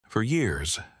For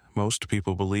years, most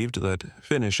people believed that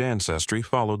Finnish ancestry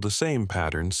followed the same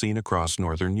pattern seen across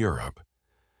northern Europe.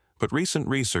 But recent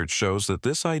research shows that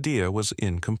this idea was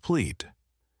incomplete.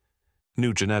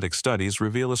 New genetic studies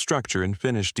reveal a structure in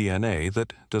Finnish DNA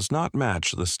that does not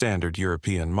match the standard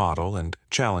European model and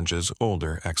challenges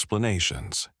older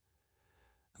explanations.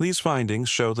 These findings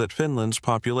show that Finland's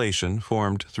population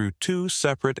formed through two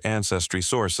separate ancestry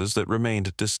sources that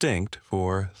remained distinct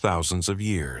for thousands of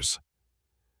years.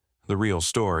 The real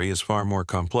story is far more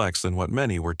complex than what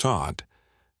many were taught,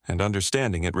 and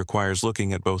understanding it requires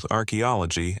looking at both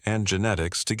archaeology and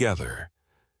genetics together.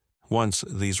 Once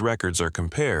these records are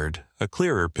compared, a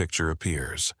clearer picture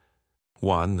appears,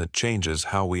 one that changes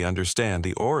how we understand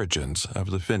the origins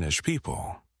of the Finnish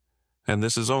people. And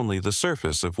this is only the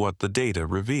surface of what the data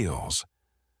reveals.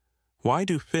 Why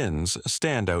do Finns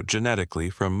stand out genetically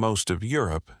from most of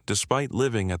Europe despite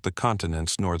living at the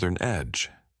continent's northern edge?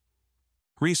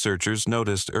 Researchers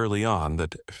noticed early on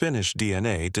that Finnish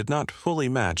DNA did not fully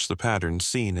match the patterns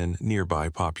seen in nearby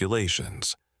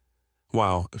populations.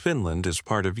 While Finland is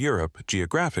part of Europe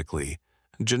geographically,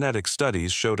 genetic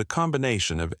studies showed a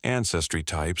combination of ancestry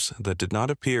types that did not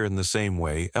appear in the same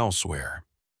way elsewhere.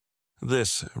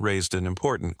 This raised an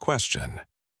important question.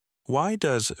 Why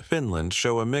does Finland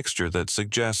show a mixture that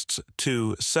suggests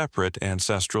two separate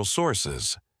ancestral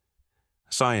sources?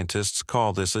 Scientists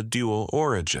call this a dual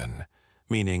origin,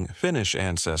 meaning Finnish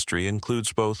ancestry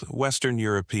includes both Western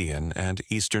European and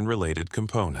Eastern-related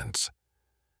components.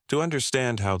 To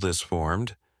understand how this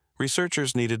formed,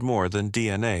 researchers needed more than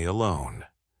DNA alone.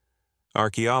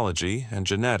 Archaeology and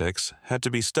genetics had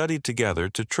to be studied together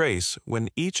to trace when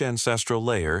each ancestral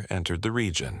layer entered the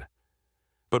region.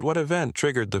 But what event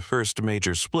triggered the first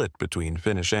major split between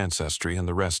Finnish ancestry and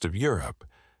the rest of Europe?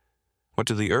 What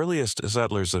do the earliest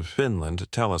settlers of Finland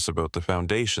tell us about the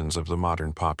foundations of the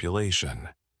modern population?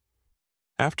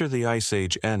 After the Ice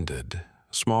Age ended,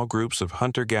 small groups of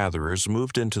hunter-gatherers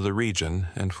moved into the region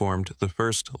and formed the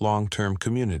first long-term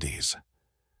communities.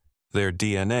 Their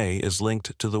DNA is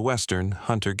linked to the Western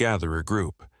hunter-gatherer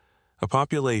group, a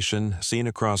population seen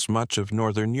across much of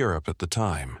northern Europe at the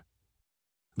time.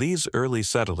 These early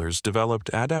settlers developed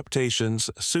adaptations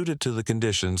suited to the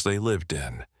conditions they lived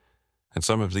in, and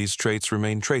some of these traits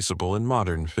remain traceable in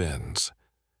modern Finns.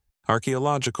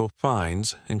 Archaeological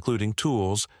finds, including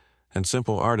tools and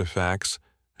simple artifacts,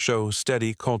 show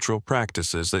steady cultural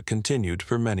practices that continued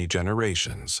for many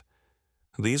generations.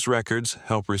 These records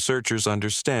help researchers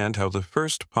understand how the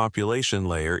first population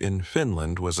layer in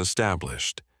Finland was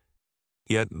established.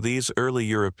 Yet these early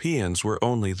Europeans were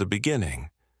only the beginning.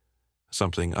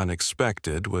 Something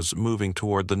unexpected was moving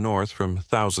toward the north from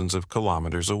thousands of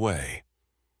kilometers away.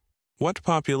 What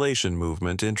population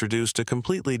movement introduced a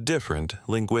completely different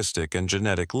linguistic and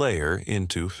genetic layer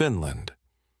into Finland?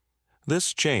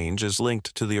 This change is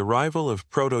linked to the arrival of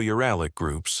Proto-Uralic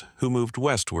groups who moved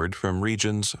westward from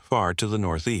regions far to the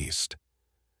northeast.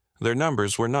 Their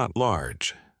numbers were not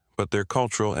large, but their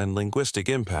cultural and linguistic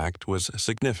impact was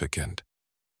significant,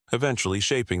 eventually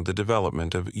shaping the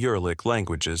development of Uralic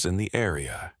languages in the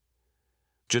area.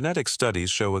 Genetic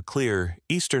studies show a clear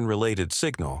Eastern-related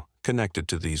signal connected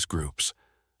to these groups,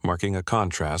 marking a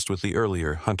contrast with the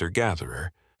earlier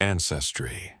hunter-gatherer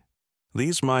ancestry.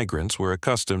 These migrants were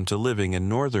accustomed to living in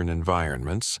northern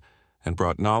environments and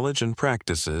brought knowledge and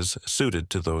practices suited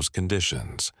to those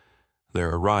conditions. Their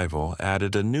arrival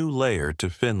added a new layer to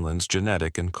Finland's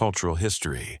genetic and cultural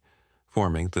history,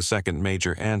 forming the second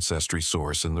major ancestry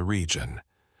source in the region.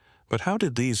 But how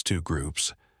did these two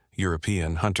groups,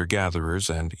 European hunter-gatherers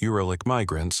and Uralic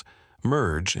migrants,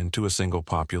 merge into a single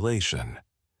population?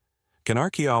 Can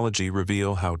archaeology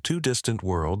reveal how two distant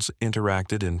worlds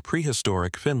interacted in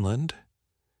prehistoric Finland?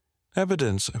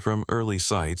 Evidence from early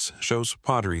sites shows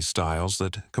pottery styles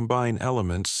that combine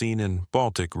elements seen in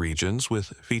Baltic regions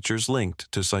with features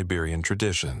linked to Siberian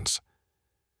traditions.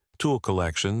 Tool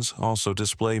collections also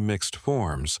display mixed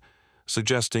forms,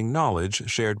 suggesting knowledge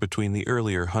shared between the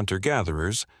earlier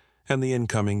hunter-gatherers and the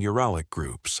incoming Uralic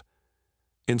groups.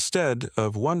 Instead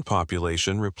of one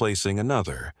population replacing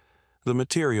another, the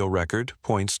material record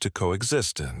points to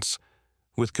coexistence,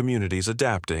 with communities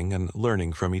adapting and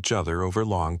learning from each other over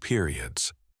long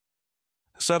periods.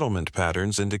 Settlement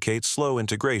patterns indicate slow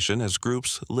integration as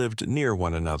groups lived near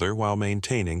one another while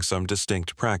maintaining some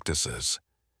distinct practices.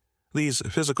 These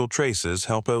physical traces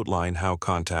help outline how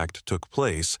contact took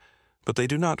place, but they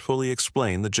do not fully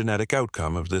explain the genetic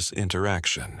outcome of this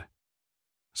interaction.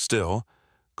 Still,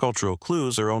 cultural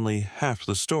clues are only half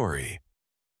the story.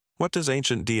 What does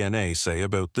ancient DNA say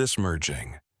about this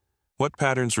merging? What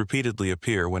patterns repeatedly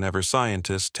appear whenever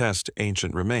scientists test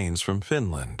ancient remains from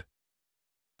Finland?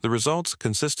 The results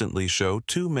consistently show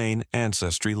two main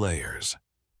ancestry layers.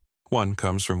 One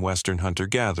comes from Western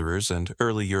hunter-gatherers and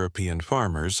early European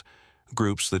farmers,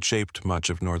 groups that shaped much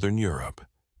of Northern Europe.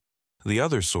 The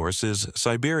other source is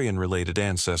Siberian-related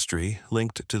ancestry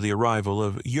linked to the arrival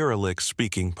of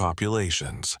Uralic-speaking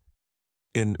populations.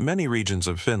 In many regions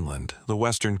of Finland, the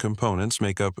Western components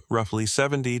make up roughly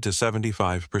 70 to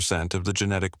 75% of the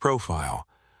genetic profile,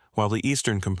 while the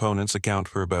Eastern components account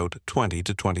for about 20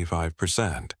 to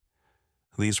 25%.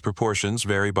 These proportions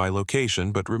vary by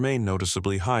location but remain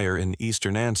noticeably higher in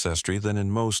Eastern ancestry than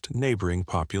in most neighboring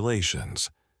populations.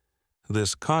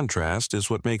 This contrast is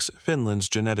what makes Finland's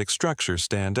genetic structure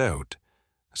stand out,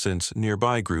 since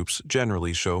nearby groups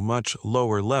generally show much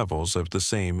lower levels of the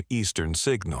same Eastern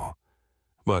signal.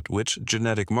 But which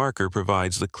genetic marker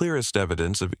provides the clearest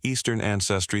evidence of Eastern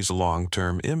ancestry's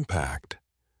long-term impact?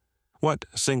 What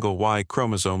single Y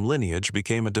chromosome lineage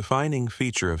became a defining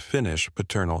feature of Finnish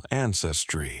paternal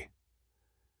ancestry?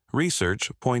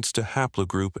 Research points to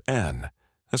haplogroup N,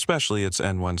 especially its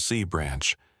N1C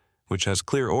branch, which has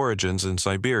clear origins in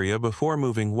Siberia before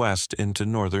moving west into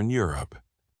Northern Europe.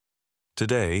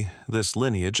 Today, this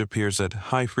lineage appears at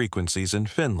high frequencies in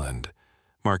Finland,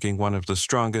 marking one of the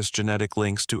strongest genetic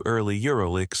links to early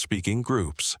Uralic-speaking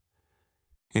groups.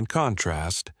 In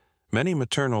contrast, many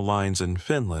maternal lines in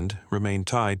Finland remain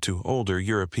tied to older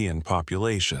European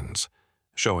populations,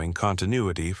 showing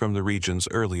continuity from the region's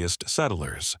earliest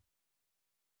settlers.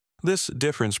 This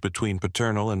difference between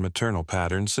paternal and maternal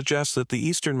patterns suggests that the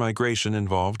Eastern migration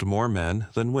involved more men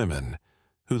than women,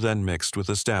 who then mixed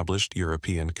with established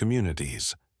European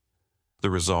communities. The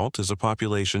result is a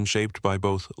population shaped by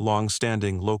both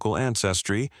long-standing local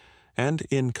ancestry and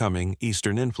incoming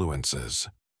Eastern influences.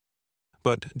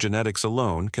 But genetics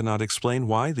alone cannot explain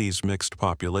why these mixed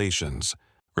populations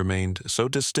remained so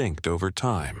distinct over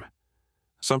time.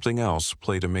 Something else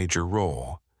played a major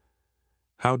role.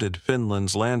 How did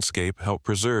Finland's landscape help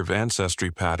preserve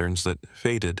ancestry patterns that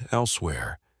faded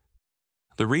elsewhere?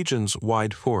 The region's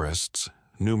wide forests,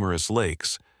 numerous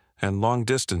lakes, and long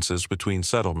distances between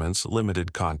settlements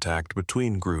limited contact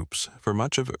between groups for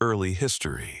much of early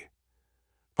history.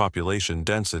 Population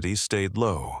density stayed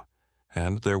low,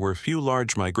 and there were few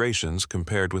large migrations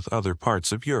compared with other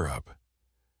parts of Europe.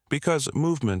 Because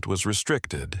movement was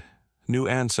restricted, new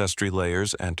ancestry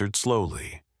layers entered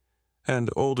slowly,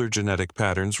 and older genetic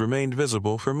patterns remained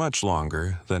visible for much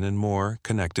longer than in more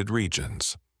connected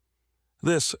regions.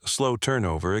 This slow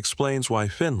turnover explains why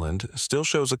Finland still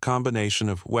shows a combination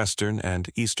of Western and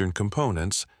Eastern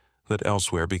components that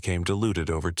elsewhere became diluted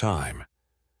over time.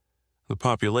 The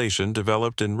population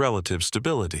developed in relative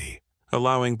stability,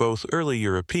 allowing both early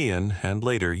European and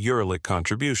later Uralic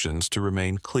contributions to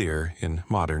remain clear in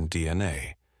modern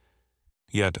DNA.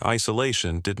 Yet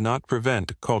isolation did not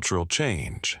prevent cultural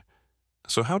change.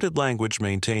 So how did language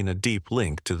maintain a deep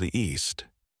link to the East?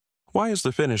 Why is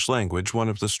the Finnish language one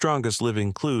of the strongest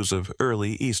living clues of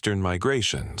early Eastern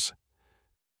migrations?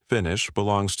 Finnish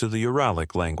belongs to the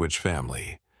Uralic language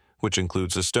family, which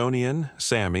includes Estonian,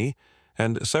 Sami,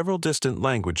 and several distant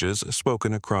languages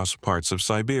spoken across parts of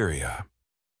Siberia.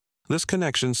 This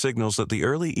connection signals that the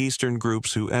early Eastern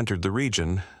groups who entered the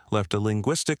region left a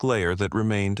linguistic layer that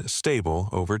remained stable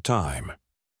over time.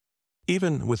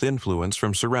 Even with influence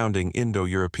from surrounding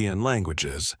Indo-European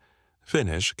languages,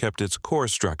 Finnish kept its core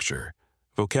structure,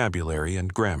 vocabulary,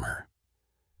 and grammar.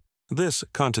 This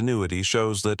continuity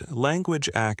shows that language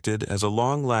acted as a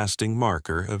long-lasting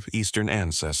marker of Eastern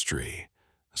ancestry,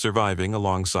 surviving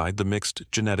alongside the mixed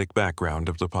genetic background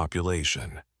of the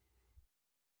population.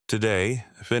 Today,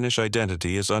 Finnish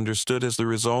identity is understood as the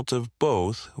result of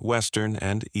both Western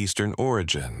and Eastern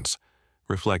origins,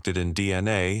 reflected in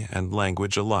DNA and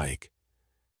language alike.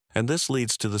 And this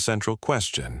leads to the central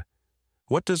question: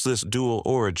 what does this dual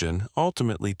origin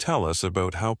ultimately tell us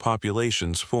about how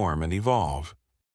populations form and evolve?